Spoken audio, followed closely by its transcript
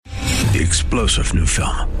The explosive new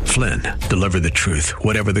film, Flynn, deliver the truth,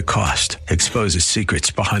 whatever the cost, exposes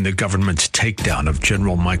secrets behind the government's takedown of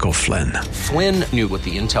General Michael Flynn. Flynn knew what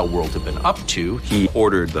the intel world had been up to. He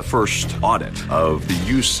ordered the first audit of the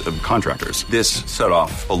use of contractors. This set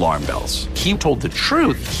off alarm bells. He told the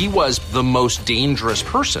truth. He was the most dangerous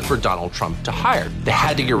person for Donald Trump to hire. They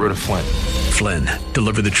had to get rid of Flynn. Flynn,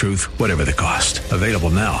 deliver the truth, whatever the cost. Available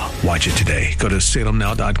now. Watch it today. Go to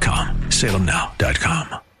salemnow.com.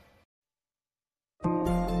 salemnow.com.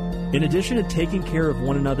 In addition to taking care of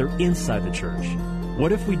one another inside the church,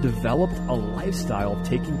 what if we developed a lifestyle of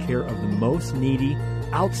taking care of the most needy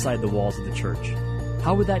outside the walls of the church?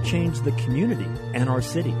 How would that change the community and our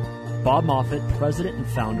city? Bob Moffett, president and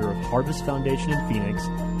founder of Harvest Foundation in Phoenix,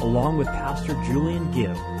 along with Pastor Julian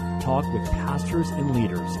Gibb, talk with pastors and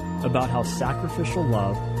leaders about how sacrificial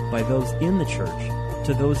love by those in the church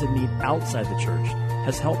to those in need outside the church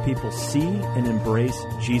has helped people see and embrace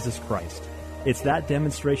Jesus Christ. It's that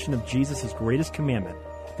demonstration of Jesus' greatest commandment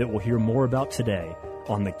that we'll hear more about today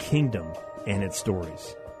on The Kingdom and Its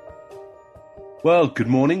Stories. Well, good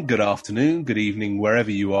morning, good afternoon, good evening,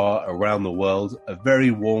 wherever you are around the world. A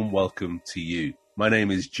very warm welcome to you. My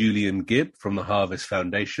name is Julian Gibb from the Harvest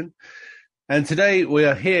Foundation. And today we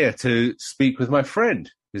are here to speak with my friend.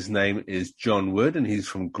 His name is John Wood, and he's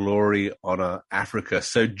from Glory, Honor, Africa.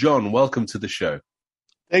 So, John, welcome to the show.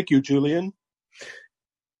 Thank you, Julian.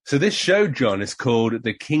 So this show, John, is called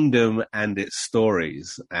The Kingdom and Its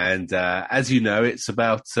Stories. And as you know, it's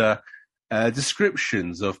about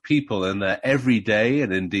descriptions of people in their everyday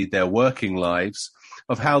and indeed their working lives,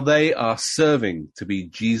 of how they are serving to be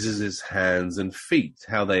Jesus's hands and feet,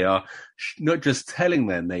 how they are not just telling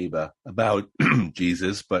their neighbor about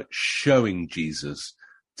Jesus, but showing Jesus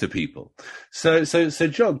to people. So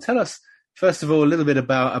John, tell us, first of all, a little bit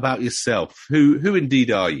about yourself. Who indeed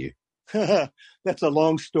are you? That's a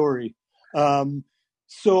long story.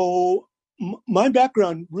 So my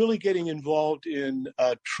background really getting involved in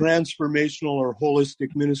transformational or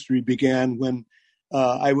holistic ministry began when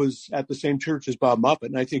I was at the same church as Bob Moffett.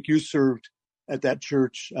 And I think you served at that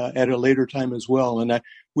church at a later time as well. And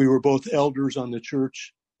we were both elders on the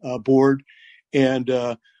church board. And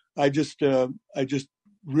I just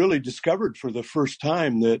really discovered for the first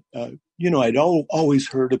time that, I'd always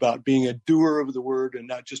heard about being a doer of the word and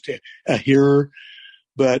not just a hearer,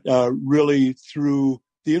 but really through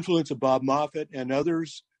the influence of Bob Moffett and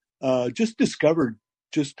others, just discovered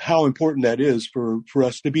just how important that is for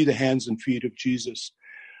us to be the hands and feet of Jesus.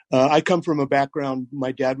 I come from a background,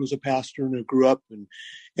 my dad was a pastor and I grew up, and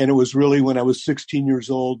it was really when I was 16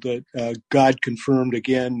 years old that God confirmed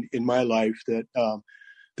again in my life that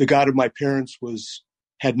the God of my parents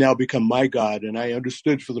had now become my God. And I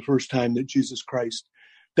understood for the first time that Jesus Christ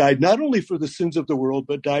died not only for the sins of the world,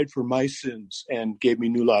 but died for my sins and gave me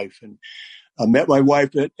new life. And I met my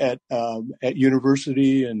wife at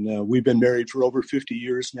university, and we've been married for over 50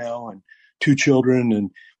 years now, and 2 children,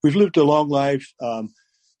 and we've lived a long life.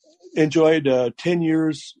 Enjoyed 10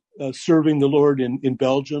 years serving the Lord in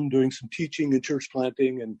Belgium, doing some teaching and church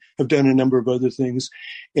planting, and have done a number of other things.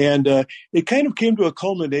 And it kind of came to a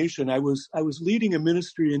culmination. I was leading a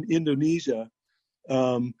ministry in Indonesia,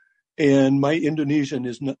 and my Indonesian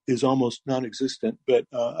is almost non-existent, but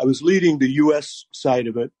I was leading the U.S. side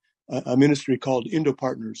of it, a ministry called Indo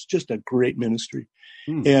Partners, just a great ministry.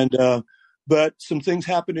 And but some things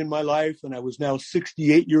happened in my life, and I was now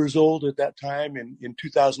 68 years old at that time in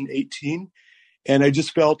 2018. And I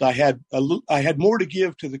just felt I had more to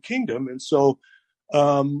give to the kingdom. And so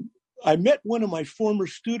I met one of my former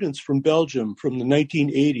students from Belgium from the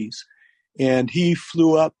 1980s, and he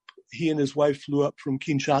and his wife flew up from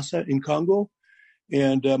Kinshasa in Congo.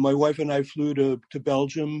 And my wife and I flew to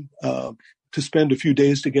Belgium to spend a few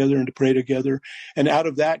days together and to pray together. And out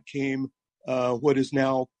of that came what is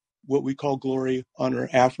now what we call Glory, Honor,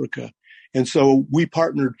 Africa. And so I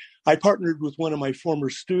partnered with one of my former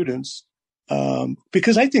students,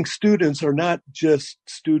 because I think students are not just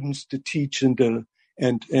students to teach and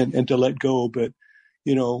to let go, but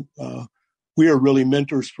we are really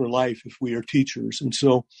mentors for life if we are teachers. And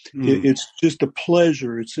so it's just a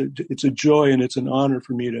pleasure. It's a joy, and it's an honor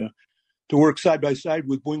for me to work side by side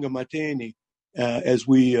with Bunga Mateni as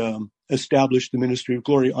we establish the ministry of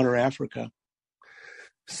Glory, Honor, Africa.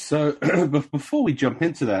 So before we jump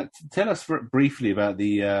into that, tell us briefly about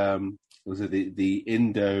the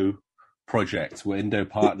Indo project, or Indo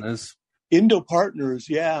Partners. Indo Partners,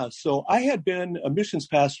 yeah. So I had been a missions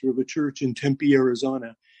pastor of a church in Tempe,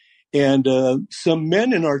 Arizona, and some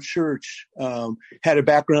men in our church had a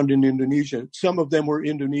background in Indonesia. Some of them were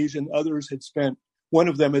Indonesian. Others one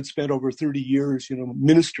of them had spent over 30 years,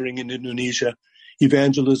 ministering in Indonesia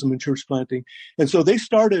evangelism and church planting. And so they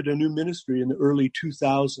started a new ministry in the early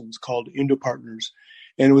 2000s called Indo Partners.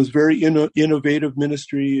 And it was very innovative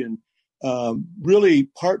ministry and really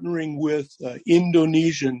partnering with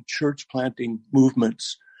Indonesian church planting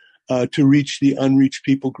movements to reach the unreached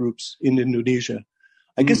people groups in Indonesia.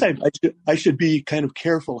 I guess I should be kind of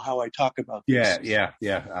careful how I talk about this. Yeah,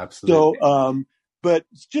 absolutely. So, but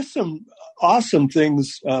just some awesome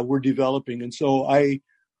things were developing. And so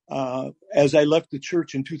as I left the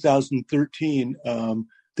church in 2013,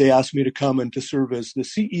 they asked me to come and to serve as the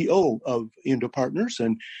CEO of Indo Partners.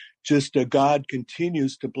 And just God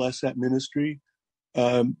continues to bless that ministry.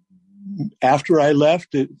 After I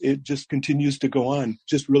left, it just continues to go on.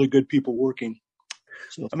 Just really good people working.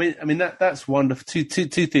 So. I mean that's wonderful. Two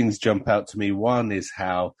things jump out to me. One is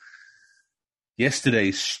how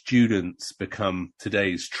yesterday's students become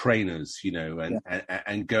today's trainers,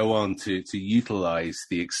 and go on to utilize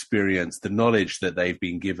the experience, the knowledge that they've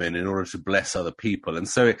been given in order to bless other people. And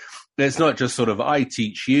so it's not just sort of I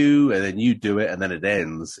teach you and then you do it and then it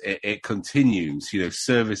ends. It continues,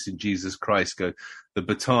 service in Jesus Christ. The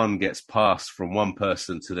baton gets passed from one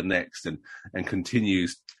person to the next and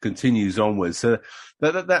continues onwards. So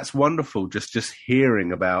that's wonderful. Just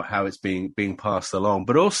hearing about how it's being passed along,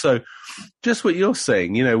 but also just what you're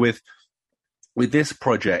saying, with this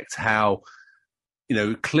project, how,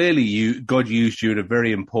 clearly God used you in a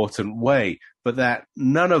very important way, but that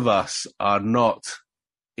none of us are not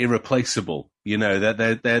irreplaceable.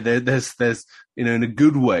 That there's in a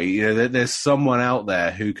good way, that there's someone out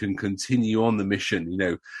there who can continue on the mission,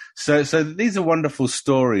 So these are wonderful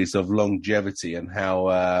stories of longevity and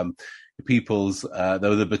how people's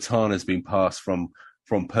though the baton has been passed from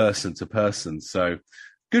person to person. So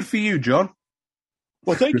good for you, John.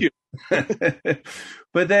 Well, thank you.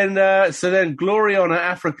 But then Glory Honor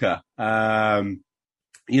Africa.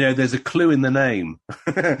 There's a clue in the name.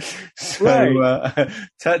 So right.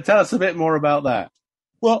 Tell us a bit more about that.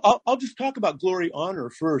 Well, I'll just talk about Glory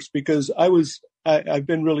Honor first, because I've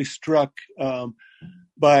been really struck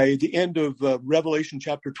by the end of Revelation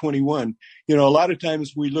chapter 21. A lot of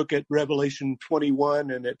times we look at Revelation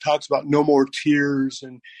 21 and it talks about no more tears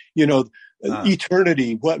and,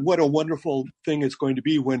 eternity. What a wonderful thing it's going to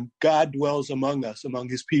be when God dwells among us, among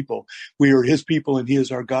his people. We are his people and he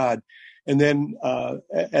is our God. And then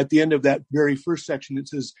at the end of that very first section, it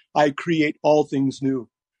says, I create all things new.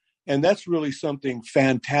 And that's really something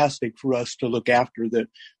fantastic for us to look after,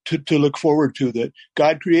 to look forward to, that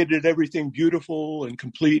God created everything beautiful and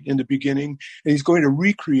complete in the beginning, and he's going to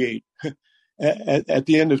recreate at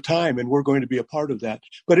the end of time, and we're going to be a part of that.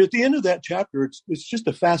 But at the end of that chapter, it's just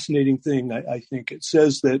a fascinating thing, I think. It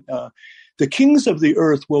says that the kings of the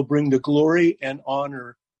earth will bring the glory and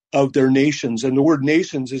honor of their nations. And the word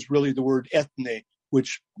nations is really the word ethne,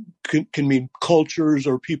 which can mean cultures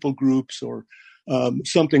or people groups or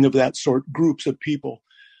something of that sort, groups of people.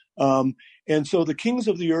 And so the kings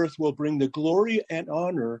of the earth will bring the glory and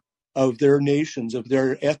honor of their nations, of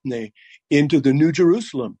their ethne, into the New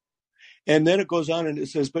Jerusalem. And then it goes on and it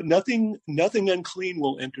says, but nothing unclean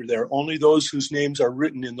will enter there, only those whose names are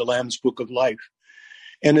written in the Lamb's Book of Life.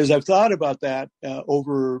 And as I've thought about that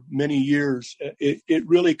over many years, it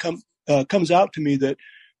really comes out to me that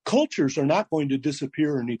cultures are not going to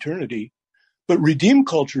disappear in eternity, but redeemed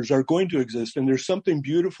cultures are going to exist. And there's something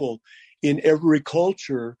beautiful in every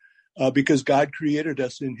culture because God created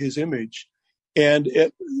us in his image. And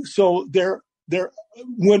so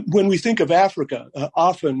when we think of Africa,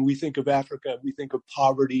 often we think of Africa, we think of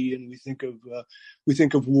poverty, and we think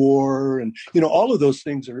of war, and all of those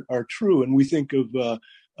things are true. And we think of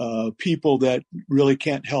people that really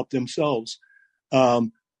can't help themselves.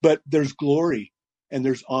 But there's glory and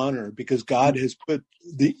there's honor because God has put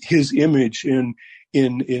his image in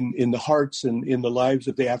the hearts and in the lives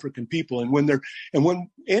of the African people. And when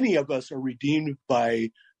any of us are redeemed by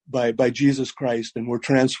Jesus Christ and we're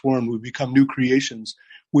transformed, we become new creations,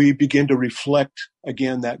 we begin to reflect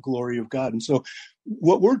again that glory of God. And so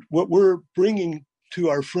what we're bringing to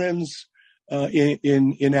our friends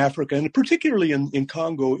in Africa, and particularly in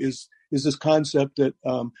Congo, is this concept that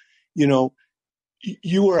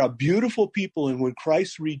you are a beautiful people, and when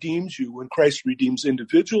Christ redeems you, when Christ redeems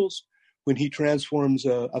individuals, when he transforms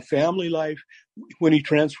a family life, when he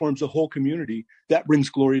transforms a whole community, that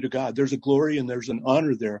brings glory to God. There's a glory and there's an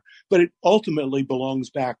honor there, but it ultimately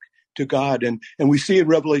belongs back to God. And we see in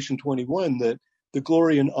Revelation 21 that the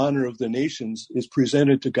glory and honor of the nations is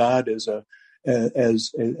presented to God as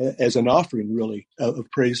an offering, really,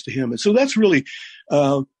 of praise to him. And so that's really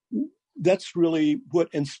what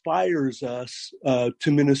inspires us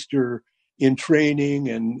to minister in training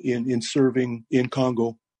and in serving in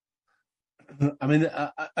Congo. I mean,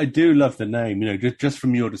 I do love the name, just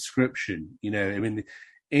from your description, I mean,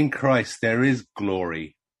 in Christ, there is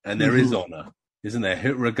glory and there is honor, isn't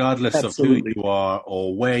there? Regardless of who Absolutely. you are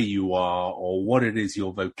or where you are or what it is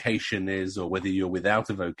your vocation is or whether you're without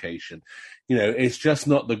a vocation, it's just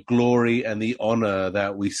not the glory and the honor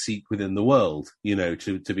that we seek within the world,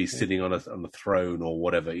 to be sitting on a throne or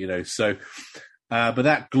whatever, so, but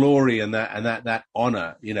that glory and that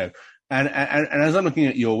honor, and as I'm looking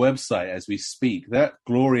at your website as we speak, that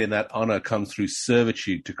glory and that honor comes through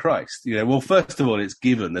servitude to Christ. Well, first of all, it's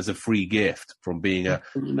given as a free gift from being a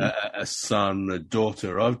son, a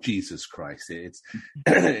daughter of Jesus Christ.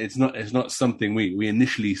 It's not something we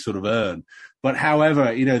initially sort of earn. But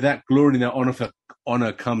however, that glory and that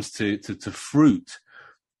honor comes to fruit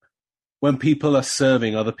when people are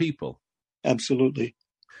serving other people. Absolutely.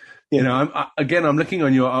 Yeah. I'm looking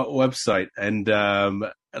on your website, and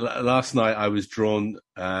last night I was drawn,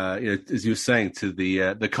 as you were saying, to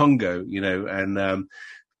the Congo,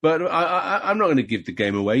 but I'm not going to give the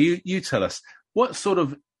game away. You tell us, what sort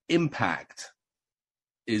of impact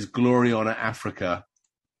is Glory Honor Africa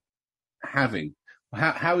having?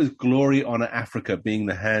 How is Glory Honor Africa being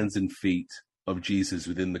the hands and feet of Jesus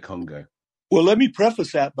within the Congo? Well, let me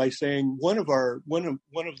preface that by saying one of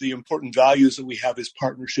the important values that we have is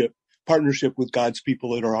partnership with God's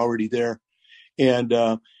people that are already there. And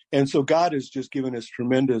so God has just given us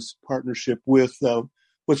tremendous partnership with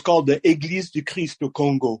what's called the Église du Christ au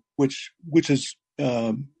Congo, which is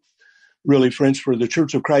really French for the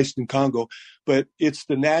Church of Christ in Congo, but it's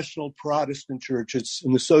the National Protestant Church. It's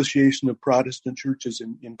an association of Protestant churches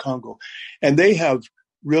in Congo. And they have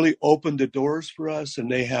really opened the doors for us,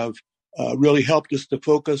 and they have really helped us to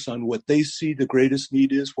focus on what they see the greatest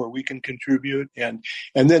need is, where we can contribute. And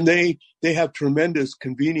then they have tremendous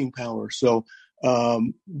convening power. So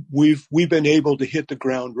we've been able to hit the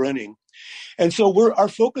ground running. And so our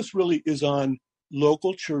focus really is on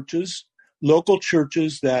local churches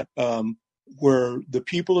that where the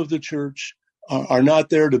people of the church are not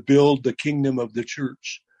there to build the kingdom of the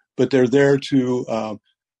church, but they're there to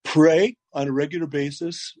pray on a regular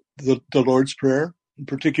basis, the Lord's Prayer, and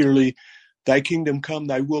particularly, "Thy kingdom come,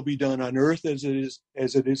 thy will be done on earth as it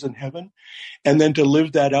is in heaven," and then to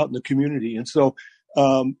live that out in the community. And so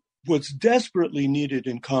what's desperately needed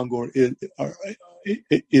in Congo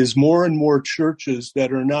is more and more churches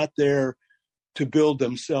that are not there to build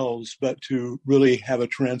themselves, but to really have a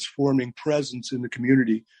transforming presence in the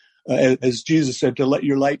community. As Jesus said, to let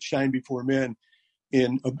your light shine before men,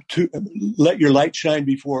 to let your light shine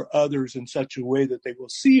before others in such a way that they will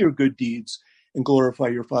see your good deeds and glorify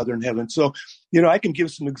your Father in heaven. So, I can give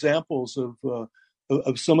some examples of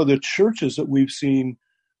some of the churches that we've seen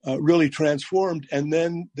really transformed, and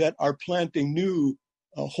then that are planting new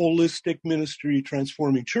holistic ministry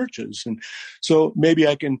transforming churches. And so maybe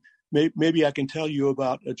I can tell you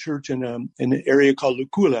about a church in an area called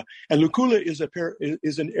Lukula. And Lukula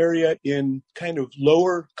is an area in kind of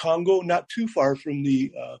lower Congo, not too far from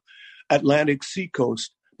the Atlantic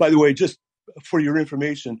seacoast. By the way, just for your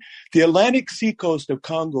information, the Atlantic seacoast of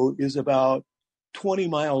Congo is about 20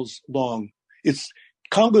 miles long.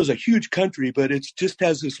 Congo is a huge country, but it just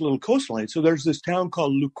has this little coastline. So there's this town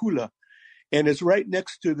called Lukula, and it's right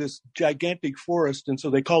next to this gigantic forest. And so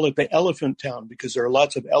they call it the elephant town because there are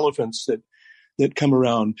lots of elephants that come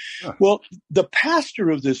around. Huh. Well, the pastor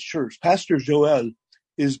of this church, Pastor Joel,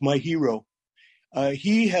 is my hero.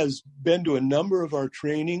 He has been to a number of our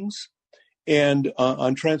trainings and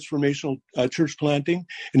on transformational church planting,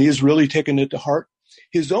 and he has really taken it to heart.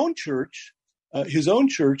 His own church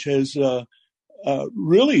has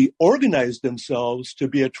really organized themselves to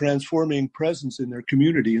be a transforming presence in their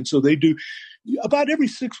community. And so they do, about every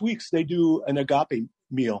 6 weeks, they do an agape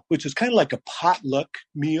meal, which is kind of like a potluck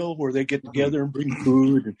meal where they get together and bring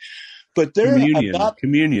food. But they're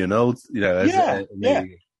communion, old, Yeah,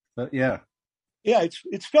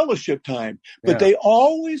 it's fellowship time. But they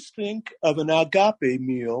always think of an agape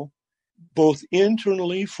meal, both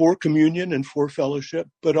internally for communion and for fellowship,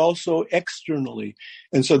 but also externally.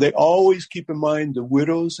 And so they always keep in mind the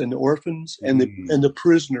widows and the orphans and the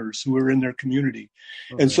prisoners who are in their community.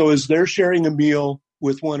 Okay. And so as they're sharing a meal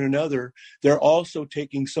with one another, they're also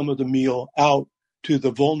taking some of the meal out to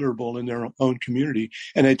the vulnerable in their own community.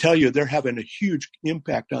 And I tell you, they're having a huge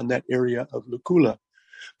impact on that area of Lukula.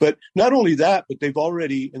 But not only that, but they've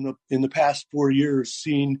already in the past 4 years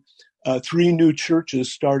seen 3 new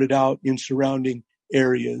churches started out in surrounding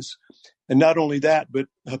areas. And not only that, but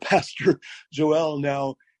Pastor Joel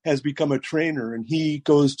now has become a trainer, and he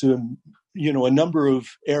goes to, a number of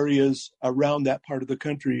areas around that part of the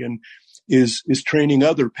country and is training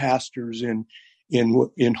other pastors in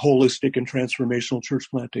holistic and transformational church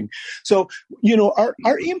planting. So,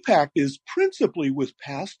 our impact is principally with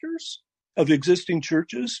pastors of existing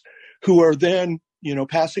churches who are then,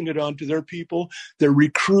 passing it on to their people. They're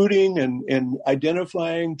recruiting and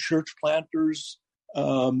identifying church planters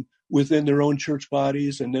within their own church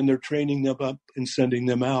bodies, and then they're training them up and sending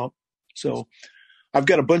them out. So I've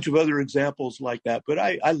got a bunch of other examples like that, but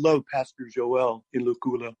I love Pastor Joel in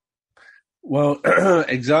Lukula. Well,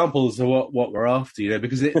 examples are what we're after,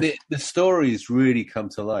 because the stories really come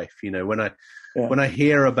to life. When I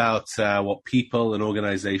hear about what people and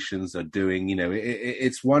organizations are doing,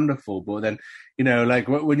 it's wonderful. But then, like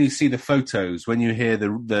when you see the photos, when you hear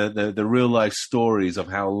the real life stories of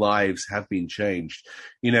how lives have been changed,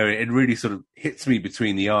 it really sort of hits me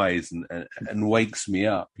between the eyes and wakes me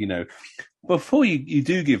up. Before you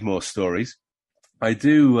do give more stories, I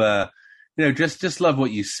do. Just love what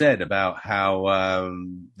you said about how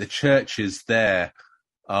the churches there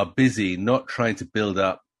are busy not trying to build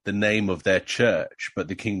up the name of their church, but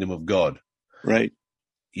the kingdom of God. Right.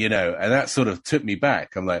 And that sort of took me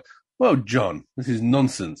back. I'm like, well, John, this is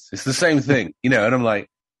nonsense. It's the same thing, and I'm like,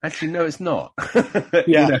 actually, no, it's not.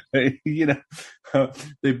 Yeah.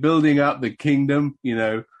 They're building up the kingdom,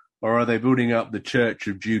 or are they building up the church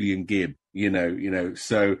of Julian Gibb?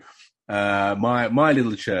 So my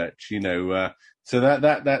little church, so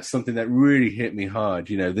that's something that really hit me hard.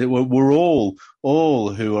 That we're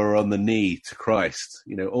all who are on the knee to Christ,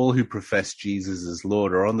 all who profess Jesus as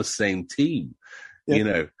Lord are on the same team,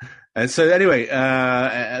 And so anyway,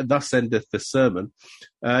 thus endeth the sermon.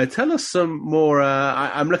 Tell us some more.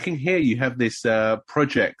 I'm looking here. You have this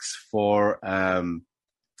projects for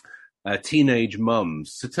teenage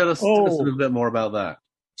mums. So tell us a little bit more about that.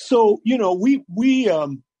 So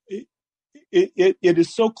it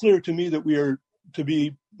is so clear to me that we are to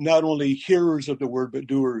be not only hearers of the word, but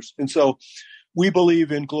doers. And so we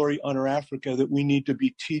believe in Glory, Honor, Africa that we need to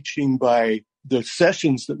be teaching by the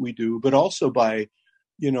sessions that we do, but also by,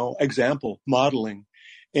 example, modeling.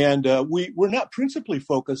 And we're not principally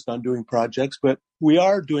focused on doing projects, but we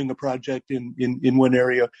are doing a project in one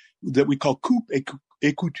area that we call coupe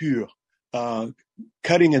et couture,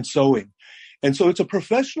 cutting and sewing. And so it's a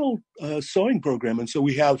professional sewing program. And so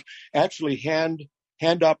we have actually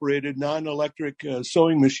hand-operated, non-electric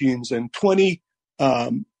sewing machines, and 20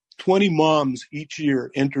 moms each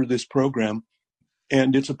year enter this program.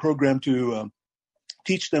 And it's a program to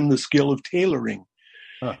teach them the skill of tailoring.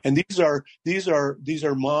 Huh. And these are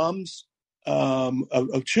moms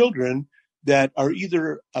of children that are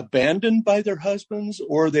either abandoned by their husbands,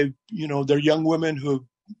 or they're young women who have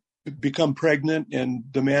become pregnant and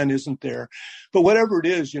the man isn't there. But whatever it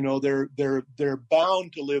is, they're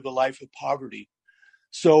bound to live a life of poverty.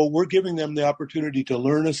 So we're giving them the opportunity to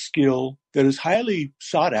learn a skill that is highly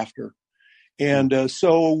sought after. And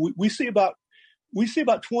so we see about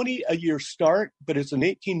 20 a year start, but it's an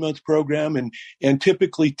 18-month program, and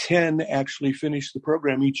typically 10 actually finish the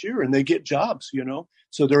program each year, and they get jobs,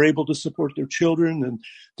 so they're able to support their children, and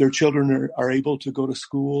their children are able to go to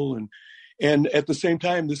school. And at the same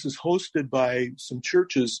time, this is hosted by some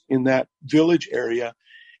churches in that village area.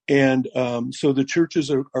 And so the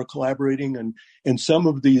churches are collaborating, and some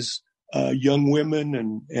of these young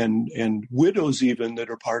women and widows even that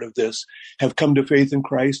are part of this have come to faith in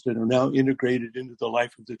Christ and are now integrated into the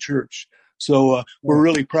life of the church. So we're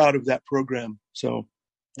really proud of that program. So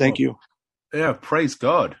thank you. Yeah, praise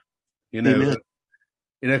God. Amen.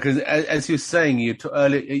 Because as you're saying,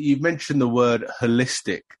 you mentioned the word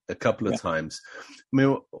holistic a couple of times. I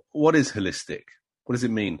mean, what is holistic? What does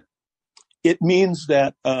it mean? It means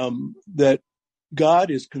that that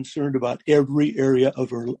God is concerned about every area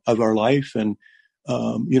of our life. And,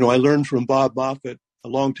 I learned from Bob Moffat a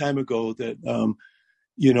long time ago that,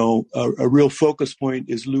 a real focus point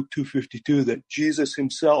is Luke 2:52, that Jesus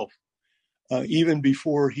himself, even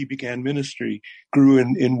before he began ministry, grew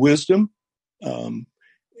in wisdom,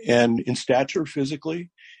 and in stature physically,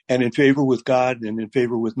 and in favor with God and in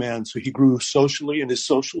favor with man. So he grew socially in his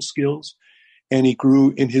social skills, and he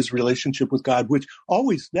grew in his relationship with God, which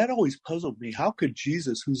always puzzled me. How could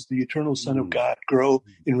Jesus, who's the eternal Son of God, grow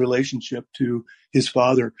in relationship to his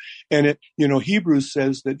Father? And Hebrews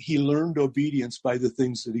says that he learned obedience by the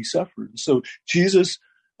things that he suffered. So Jesus,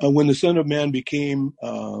 when the Son of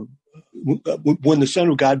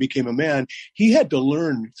God became a man, he had to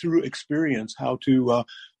learn through experience how to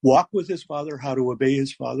walk with his Father, how to obey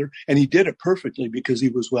his Father. And he did it perfectly because he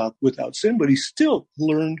was without sin, but he still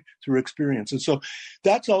learned through experience. And so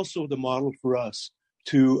that's also the model for us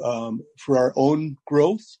for our own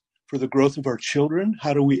growth, for the growth of our children?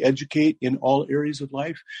 How do we educate in all areas of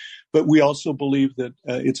life? But we also believe that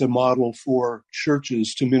it's a model for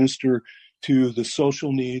churches to minister to the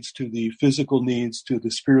social needs, to the physical needs, to the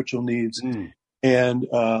spiritual needs. And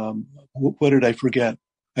what did I forget?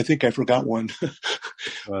 I think I forgot one.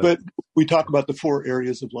 But we talk about the 4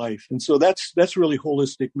 areas of life. And so that's really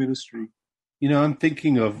holistic ministry. You know, I'm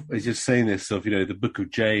thinking of, as you're saying this, of, you know, the book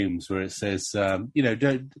of James, where it says, you know,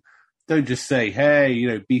 don't just say, hey, you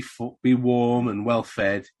know, be warm and well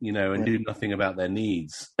fed, you know, and do nothing about their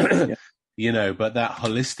needs, you know, but that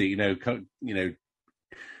holistic, you know,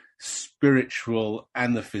 spiritual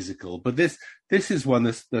and the physical. But this is one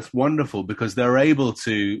that's wonderful, because they're able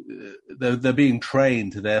to, they're being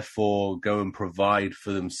trained to therefore go and provide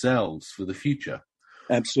for themselves for the future.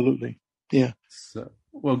 Absolutely. Yeah. So,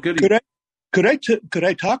 well, good. Could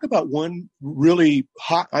I talk about one really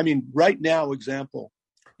hot, right now example?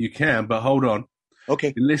 You can, but hold on.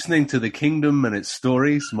 Okay. You're listening to The Kingdom and Its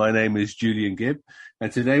Stories. My name is Julian Gibb,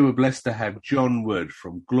 and today we're blessed to have John Wood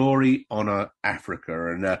from Glory Honor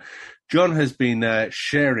Africa. And John has been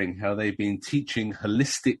sharing how they've been teaching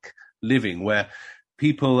holistic living, where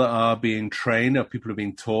people are being trained, or people are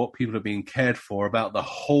being taught, people are being cared for about the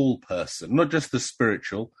whole person, not just the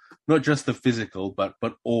spiritual, not just the physical, but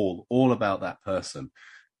all about that person.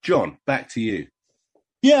 John, back to you.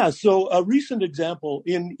 Yeah, so a recent example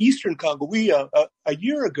in Eastern Congo, we a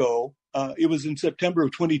year ago, it was in September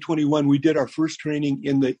of 2021, we did our first training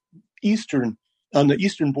in the eastern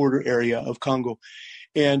border area of Congo.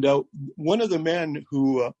 And one of the men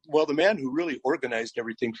who, the man who really organized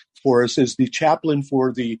everything for us is the chaplain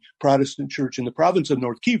for the Protestant church in the province of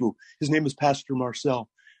North Kivu. His name is Pastor Marcel.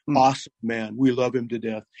 Awesome man. We love him to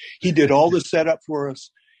death. He did all the setup for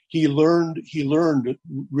us. He learned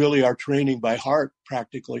really our training by heart,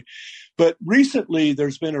 practically. But recently,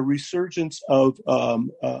 there's been a resurgence of a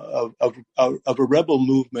rebel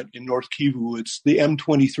movement in North Kivu. It's the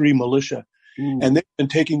M23 militia, and they've been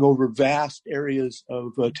taking over vast areas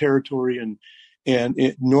of territory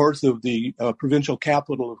and north of the provincial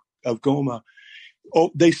capital of Goma.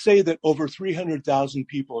 Oh, they say that over 300,000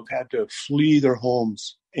 people have had to flee their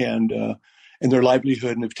homes and their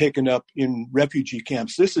livelihood, and have taken up in refugee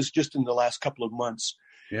camps. This is just in the last couple of months,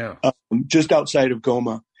 just outside of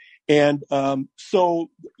Goma. And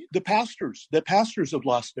so the pastors have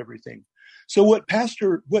lost everything. So what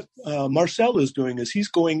Marcel is doing is he's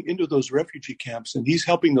going into those refugee camps, and he's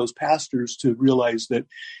helping those pastors to realize that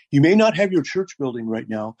you may not have your church building right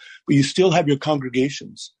now, but you still have your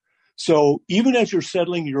congregations. So even as you're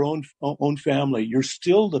settling your own family, you're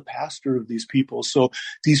still the pastor of these people. So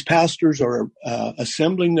these pastors are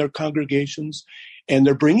assembling their congregations, and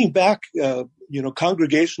they're bringing back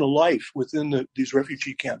congregational life within these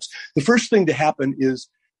refugee camps. The first thing to happen is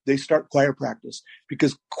they start choir practice,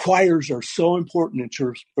 because choirs are so important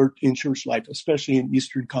in church life, especially in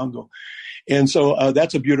Eastern Congo. And so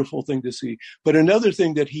that's a beautiful thing to see. But another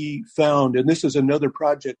thing that he found, and this is another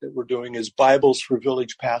project that we're doing, is Bibles for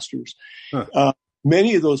village pastors.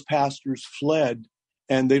 Many of those pastors fled,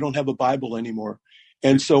 and they don't have a Bible anymore.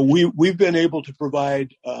 And so we've been able to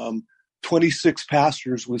provide 26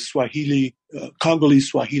 pastors with Congolese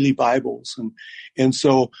Swahili Bibles. And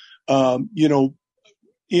so,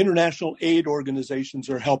 international aid organizations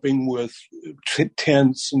are helping with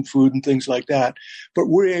tents and food and things like that. But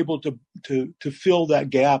we're able to fill that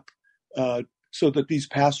gap so that these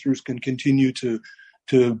pastors can continue to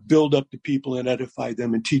build up the people and edify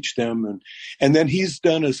them and teach them. And then he's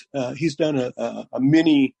done a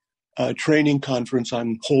mini training conference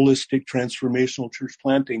on holistic transformational church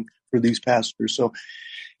planting for these pastors. So,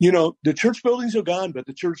 the church buildings are gone, but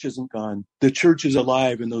the church isn't gone. The church is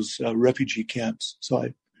alive in those refugee camps.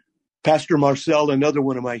 So Pastor Marcel, another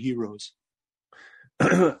one of my heroes.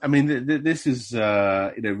 This is,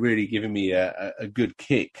 really giving me a good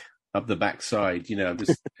kick up the backside.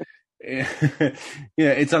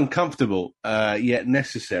 It's uncomfortable, yet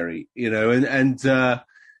necessary, and so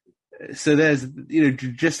there's,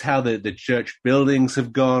 just how the church buildings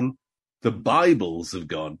have gone, the Bibles have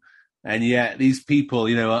gone. And yet these people,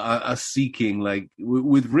 are seeking, like,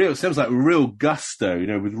 with real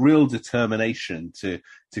gusto, with real determination to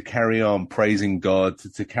carry on praising God,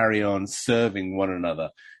 to carry on serving one another,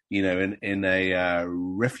 in a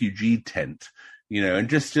refugee tent, and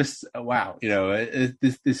just wow,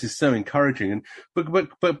 this is so encouraging. And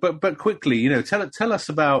but quickly, tell us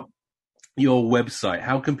about your website.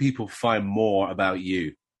 How can people find more about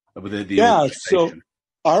you? So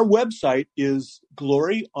our website is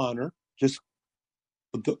Glory Honor, just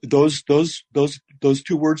those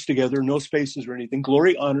two words together, no spaces or anything.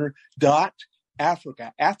 gloryhonor.org.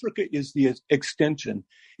 Africa. Africa is the extension.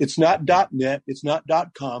 It's not .net, it's not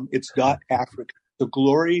 .com, it's .africa. The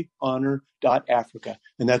gloryhonor.africa.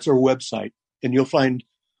 And that's our website. And you'll find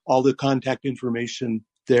all the contact information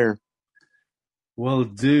there. Well,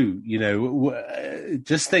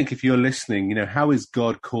 just think, if you're listening, how is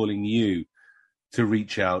God calling you to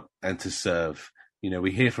reach out and to serve?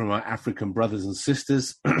 We hear from our African brothers and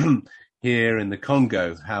sisters here in the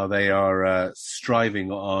Congo, how they are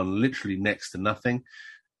striving on literally next to nothing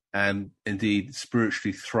and indeed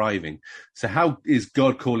spiritually thriving. So how is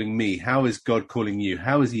God calling me? How is God calling you?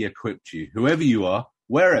 How has he equipped you? Whoever you are,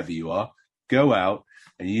 wherever you are, go out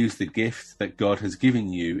and use the gift that God has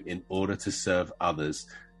given you in order to serve others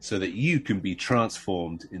so that you can be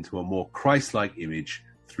transformed into a more Christ-like image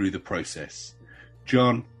through the process.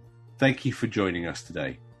 John, thank you for joining us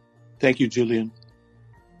today. Thank you, Julian.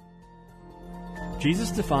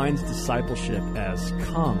 Jesus defines discipleship as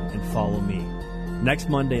come and follow me. Next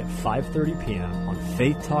Monday at 5:30 p.m. on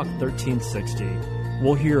Faith Talk 1360,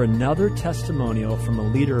 we'll hear another testimonial from a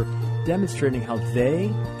leader demonstrating how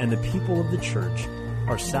they and the people of the church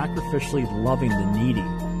are sacrificially loving the needy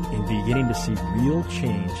and beginning to see real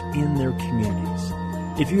change in their communities.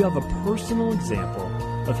 If you have a personal example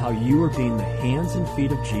of how you are being the hands and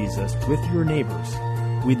feet of Jesus with your neighbors,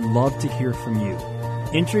 we'd love to hear from you.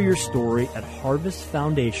 Enter your story at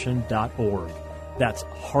harvestfoundation.org. That's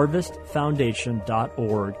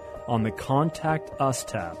harvestfoundation.org on the Contact Us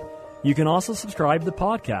tab. You can also subscribe to the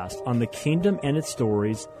podcast on The Kingdom and Its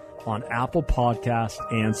Stories on Apple Podcasts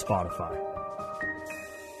and Spotify.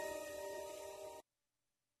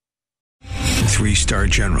 3-star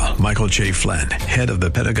General Michael J. Flynn, head of the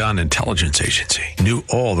Pentagon Intelligence Agency, knew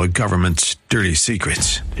all the government's dirty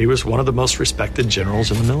secrets. He was one of the most respected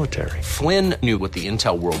generals in the military. Flynn knew what the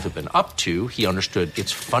intel world had been up to. He understood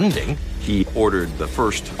its funding. He ordered the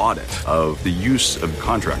first audit of the use of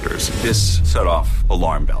contractors. This set off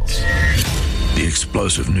alarm bells. The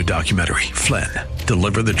explosive new documentary, Flynn,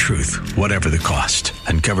 Deliver the Truth, Whatever the Cost,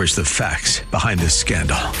 uncovers the facts behind this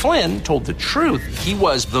scandal. Flynn told the truth. He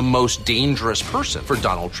was the most dangerous person for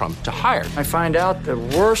Donald Trump to hire. I find out the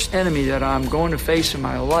worst enemy that I'm going to face in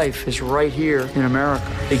my life is right here in America.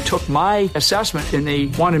 They took my assessment and they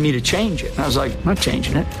wanted me to change it. And I was like, I'm not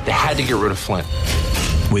changing it. They had to get rid of Flynn.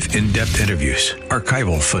 With in-depth interviews,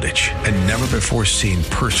 archival footage, and never-before-seen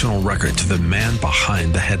personal records of the man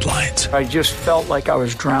behind the headlines. I just felt like I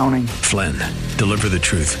was drowning. Flynn, Deliver the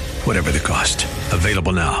Truth, Whatever the Cost.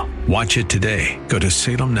 Available now. Watch it today. Go to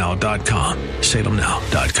salemnow.com.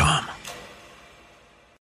 salemnow.com.